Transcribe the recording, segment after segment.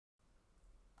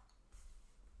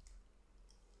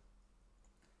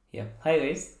Yeah, hi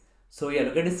guys. So yeah,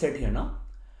 look at this set here now.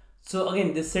 So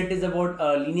again, this set is about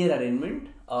linear arrangement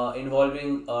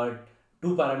involving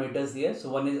two parameters here.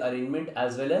 So one is arrangement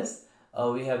as well as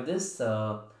we have this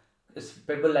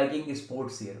people liking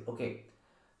sports here. Okay.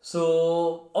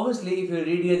 So obviously, if you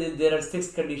read here, there are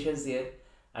six conditions here,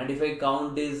 and if I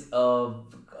count these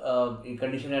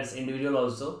condition as individual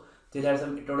also, there are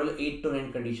some total 8 to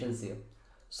 9 conditions here.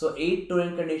 So 8 to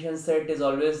 9 condition set is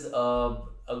always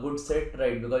a good set,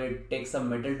 right? Because it takes some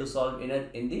metal to solve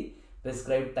in the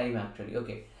prescribed time actually.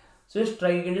 Okay. So just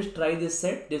try. You can just try this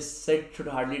set. This set should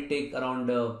hardly take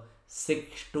around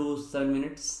 6 to 7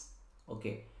 minutes.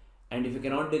 Okay. And if you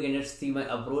cannot, you can just see my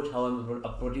approach, how I'm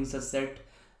approaching such set,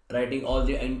 writing all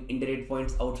the indirect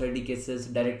points outside the cases,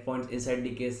 direct points inside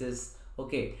the cases.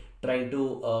 Okay. Trying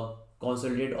to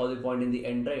consolidate all the point in the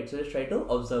end, right? So just try to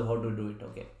observe how to do it.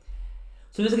 Okay.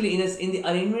 So basically in the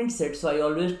arrangement set, so I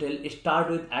always tell start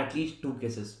with at least two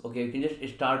cases. Okay, you can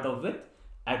just start off with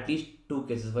at least two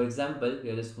cases. For example,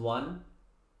 here is 1,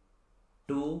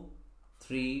 2,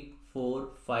 3, 4,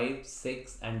 5,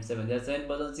 6 and 7. There are 7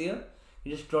 persons here.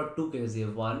 You just draw two cases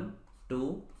here. 1,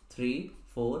 2, 3,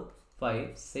 4, 5,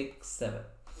 6, 7.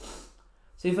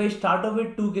 So if I start off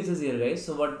with two cases here, guys,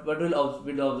 so what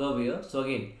we'll observe here. So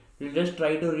again, we'll just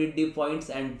try to read the points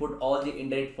and put all the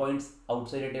indirect points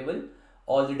outside the table,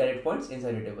 all the direct points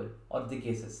inside the table or the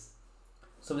cases.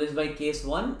 So this is my case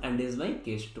 1 and this is my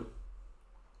case 2.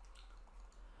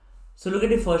 So look at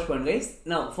the first point, guys.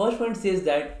 Now first point says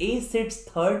that A sits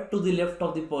third to the left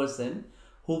of the person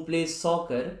who plays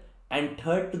soccer and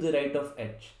third to the right of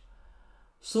H.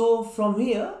 So from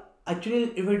here,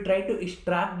 actually if we try to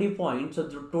extract the points, so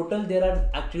the total there are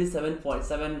actually 7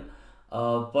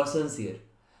 persons here.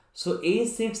 So A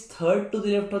sits third to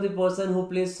the left of the person who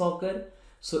plays soccer.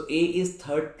 So A is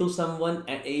third to someone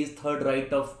and A is third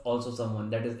right of also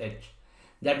someone, that is H.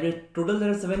 That means total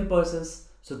there are 7 persons.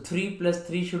 So 3 plus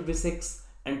 3 should be 6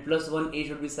 and plus 1 A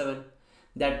should be 7.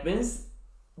 That means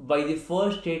by the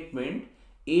first statement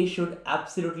A should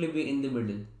absolutely be in the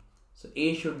middle. So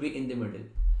A should be in the middle.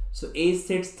 So A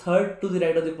sits third to the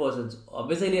right of the persons.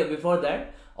 Obviously before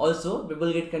that also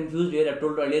people get confused here. I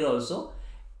told earlier also,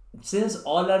 since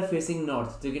all are facing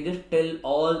north, so you can just tell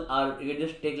all are, you can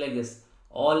just take like this,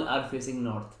 all are facing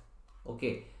north.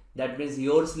 Okay, that means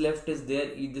yours left is there,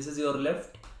 this is your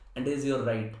left and this is your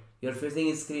right. You're facing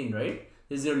a screen, right?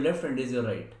 This is your left and this is your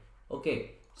right.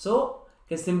 Okay, so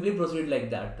you can simply proceed like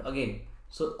that again.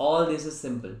 So all this is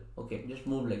simple. Okay, just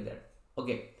move like that.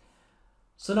 Okay,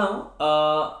 so now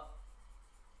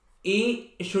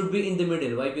A should be in the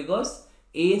middle. Why? Because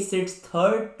A sits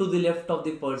third to the left of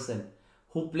the person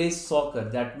who plays soccer.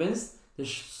 That means the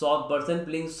person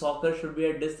playing soccer should be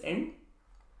at this end.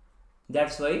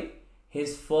 That's why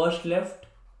his first left,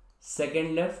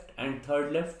 second left and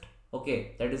third left.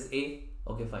 Okay, that is A.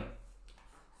 Okay, fine.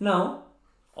 Now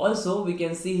also we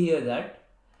can see here that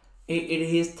it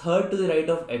is third to the right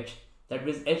of H. That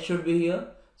means H should be here.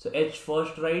 So H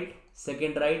first right,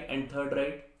 second right and third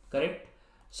right. Correct?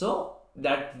 So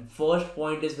that first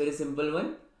point is very simple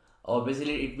one.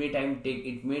 Obviously it may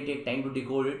take time to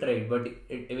decode it, right? But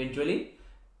eventually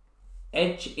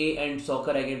H, A and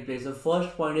soccer I can play. So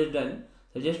first point is done.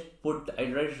 So just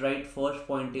write first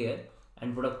point here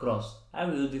and put a cross. I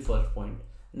have used the first point.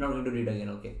 I'm not going to read again.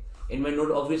 Okay. In my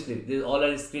note, obviously these all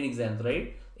are screen exams,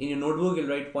 right? In your notebook you'll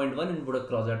write point 1 and put a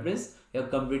cross. That means you have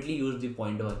completely used the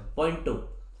point 1. Point 2.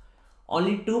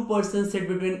 Only 2 persons sit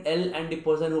between L and the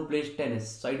person who plays tennis.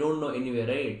 So I don't know anywhere,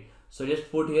 right? So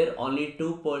just put here only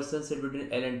 2 persons sit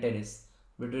between L and tennis.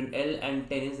 Between L and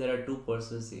tennis there are 2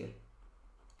 persons here.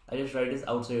 I just write this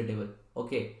outside the table.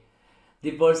 Okay.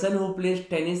 The person who plays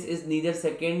tennis is neither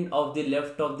second of the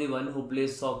left of the one who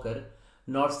plays soccer,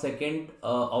 nor second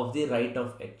of the right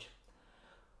of H.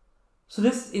 So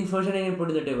this information I can put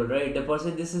in the table, right? The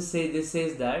person this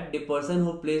says that the person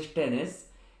who plays tennis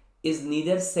is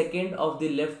neither second of the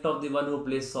left of the one who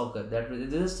plays soccer. That means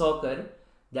this is soccer.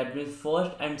 That means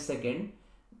first and second.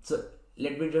 So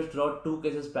let me just draw 2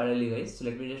 cases parallelly, guys. So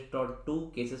let me just draw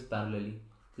 2 cases parallelly.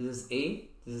 This is A,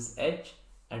 this is H,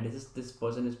 and this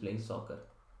person is playing soccer.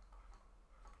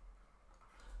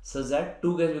 So that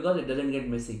 2 cases because it doesn't get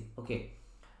messy. Okay.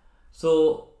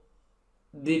 So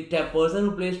the person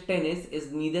who plays tennis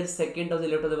is neither second or the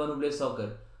left of the one who plays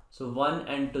soccer. So 1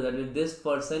 and 2, that means this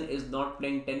person is not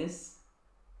playing tennis.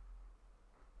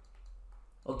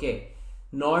 Okay.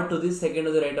 Nor to the second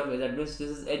or the right of H. That means this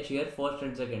is H here, first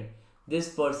and second. This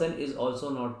person is also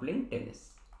not playing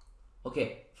tennis.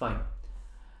 Okay, fine.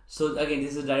 So again,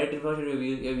 this is direct information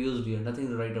we have used here. Nothing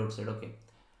to write outside. Okay.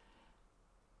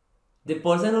 The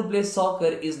person who plays soccer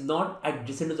is not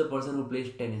adjacent to the person who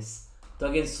plays tennis. So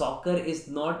again, soccer is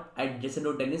not adjacent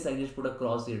to tennis. I just put a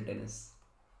cross here, tennis.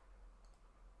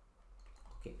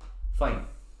 Okay, fine.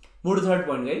 Move to third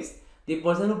point, guys. The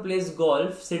person who plays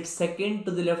golf sits second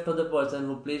to the left of the person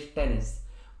who plays tennis,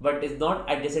 but is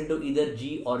not adjacent to either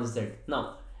G or Z.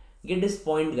 Now, get this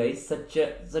point, guys. Such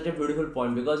a beautiful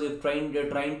point, because you're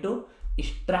trying to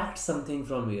extract something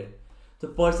from here. The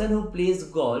person who plays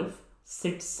golf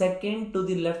sits second to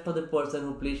the left of the person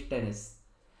who plays tennis.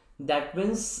 That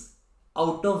means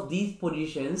out of these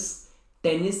positions,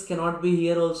 tennis cannot be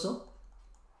here also,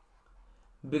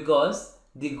 because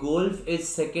the golf is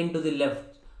second to the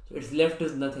left, so its left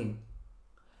is nothing.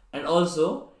 And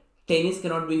also tennis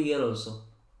cannot be here also,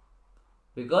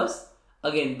 because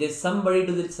again there's somebody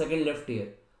to the second left here.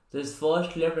 There's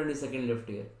first left and the second left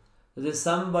here. So there's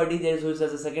somebody there who has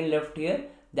a second left here.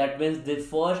 That means the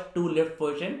first two left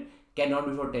position cannot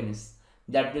be for tennis.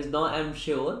 That means now I'm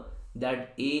sure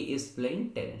that A is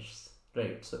playing tennis.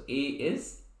 Right, so A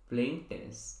is playing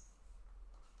tennis.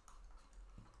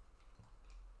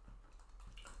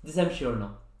 This I'm sure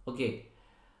now. Okay.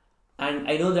 And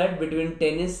I know that between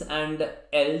tennis and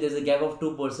L there's a gap of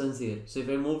 2 persons here. So if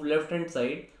I move left hand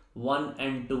side, 1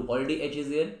 and 2, already H is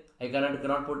here. I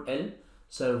cannot put L.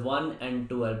 So 1 and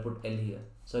 2 I'll put L here.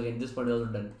 So again this part is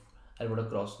also done. I'll put a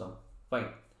cross now. Fine.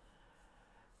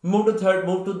 Move to third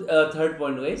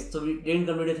point, guys. So we didn't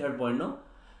complete the third point now.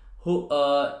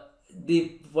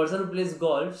 The person who plays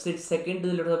golf sits second to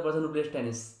the left of the person who plays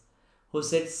tennis. Who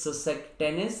sits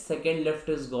tennis, second left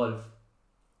is golf.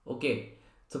 Okay.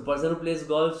 So person who plays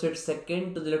golf sits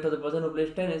second to the left of the person who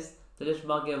plays tennis. So just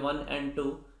mark here 1 and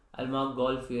 2. I'll mark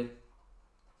golf here.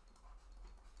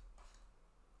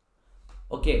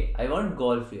 Okay, I want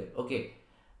golf here. Okay.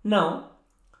 Now,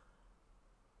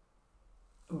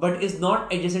 but is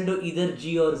not adjacent to either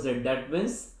G or Z. That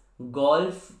means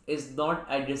golf is not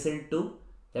adjacent to,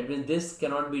 that means this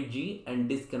cannot be G and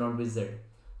this cannot be Z.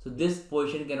 So this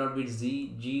position cannot be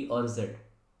Z, G or Z.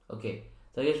 Okay,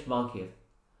 so just mark here.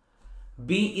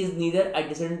 B is neither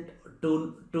adjacent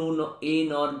to A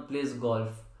nor plays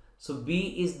golf. So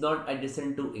B is not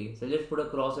adjacent to A. So let's put a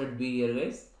cross at B here,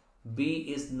 guys.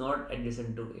 B is not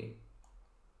adjacent to A.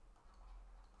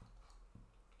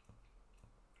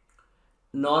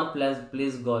 Nor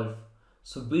plays golf.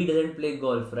 So B doesn't play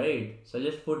golf, right? So I'll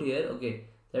just put here, okay,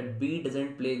 that B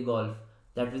doesn't play golf.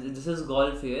 That means this is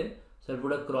golf here. So I'll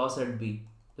put a cross at B.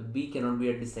 The B cannot be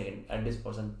at this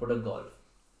person. Put a golf.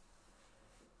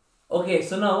 Okay,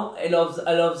 so now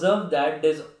I'll observe that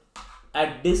there's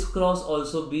at this cross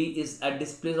also B is, at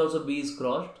this place also B is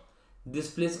crossed. This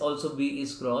place also B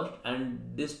is crossed, and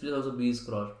this place also B is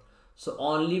crossed. So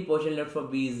only portion left for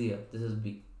B is here. This is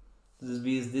B.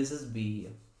 This is B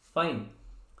here. Fine.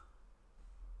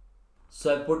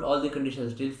 So I put all the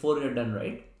conditions. Till 4 are done,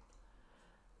 right?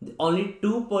 Only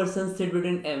 2 persons sit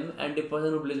between M and the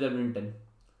person who plays badminton.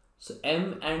 So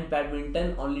M and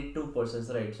badminton, only 2 persons,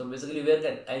 right? So basically, where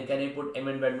can I put M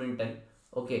and badminton?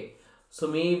 Okay. So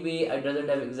maybe I doesn't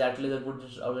have exactly the put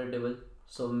just out of the table.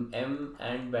 So M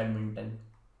and badminton.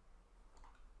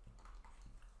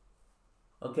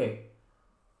 Okay.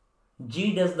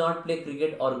 G does not play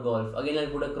cricket or golf. Again,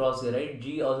 I'll put a cross here, right?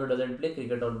 G also doesn't play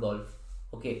cricket or golf.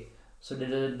 Okay. So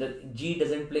the G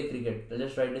doesn't play cricket. I'll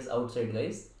just write this outside,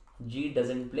 guys. G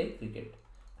doesn't play cricket.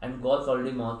 And golf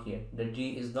already marked here. The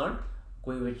G is not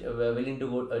willing to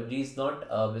go. G is not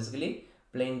basically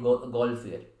playing golf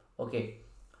here. Okay.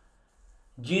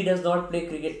 G does not play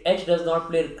cricket. H does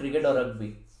not play cricket or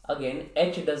rugby. Again,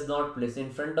 H does not play. So in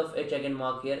front of H, I can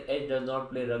mark here. H does not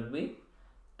play rugby,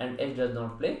 and H does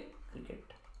not play cricket.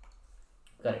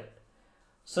 Correct.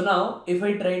 So now, if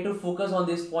I try to focus on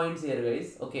these points here,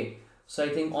 guys. Okay. So I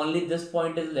think only this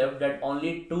point is left, that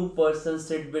only 2 persons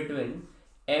sit between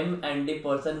M and the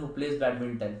person who plays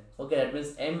badminton. Okay, that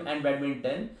means M and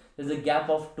badminton, there's a gap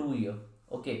of 2 here.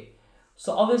 Okay.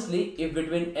 So obviously, if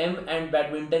between M and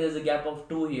badminton there's a gap of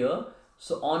 2 here,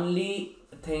 so only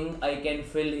thing I can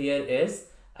fill here is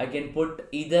I can put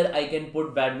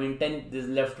badminton this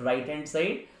left right hand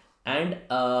side, and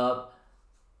I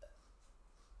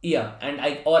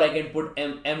can put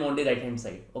M on the right hand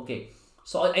side. Okay.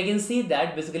 So I can see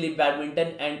that basically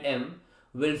badminton and M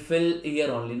will fill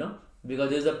here only, no?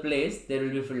 Because there's a place, there will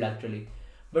be filled actually.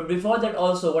 But before that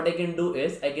also, what I can do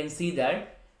is I can see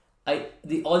that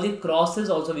all the crosses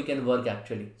also we can work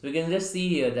actually. So we can just see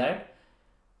here that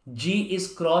G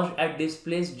is crossed at this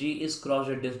place, G is crossed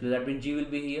at this place. That means G will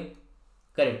be here.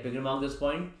 Correct. We can mark this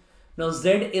point. Now Z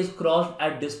is crossed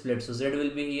at this place, so Z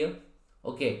will be here.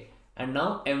 Okay. And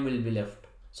now M will be left.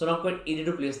 So now quite easy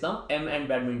to place now M and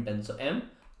badminton. So M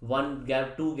 1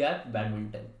 gap, 2 gap,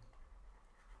 badminton.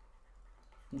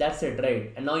 That's it,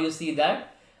 right? And now you see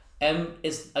that M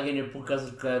is again it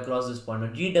across this point. Now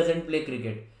G doesn't play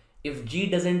cricket. If G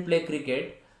doesn't play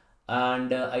cricket,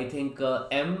 and I think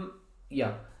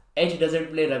H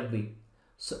doesn't play rugby.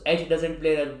 So H doesn't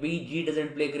play rugby, G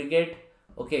doesn't play cricket.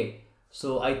 Okay,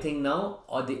 so I think now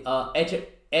or the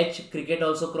H cricket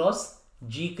also cross,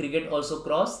 G cricket also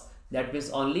cross. That means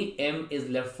only M is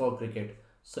left for cricket.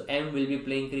 So M will be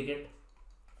playing cricket.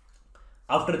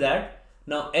 After that,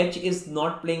 now H is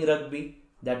not playing rugby.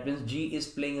 That means G is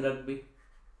playing rugby.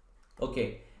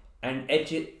 Okay, and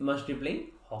H must be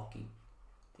playing hockey.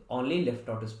 Only left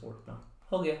out sport now.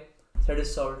 Okay, set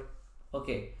is solved.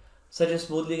 Okay, such a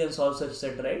smoothly can solve such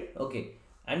set, right? Okay,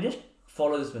 and just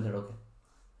follow this method. Okay,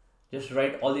 just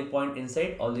write all the point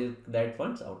inside, all the right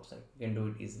points outside. You can do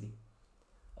it easily.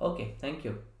 Okay, thank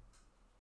you.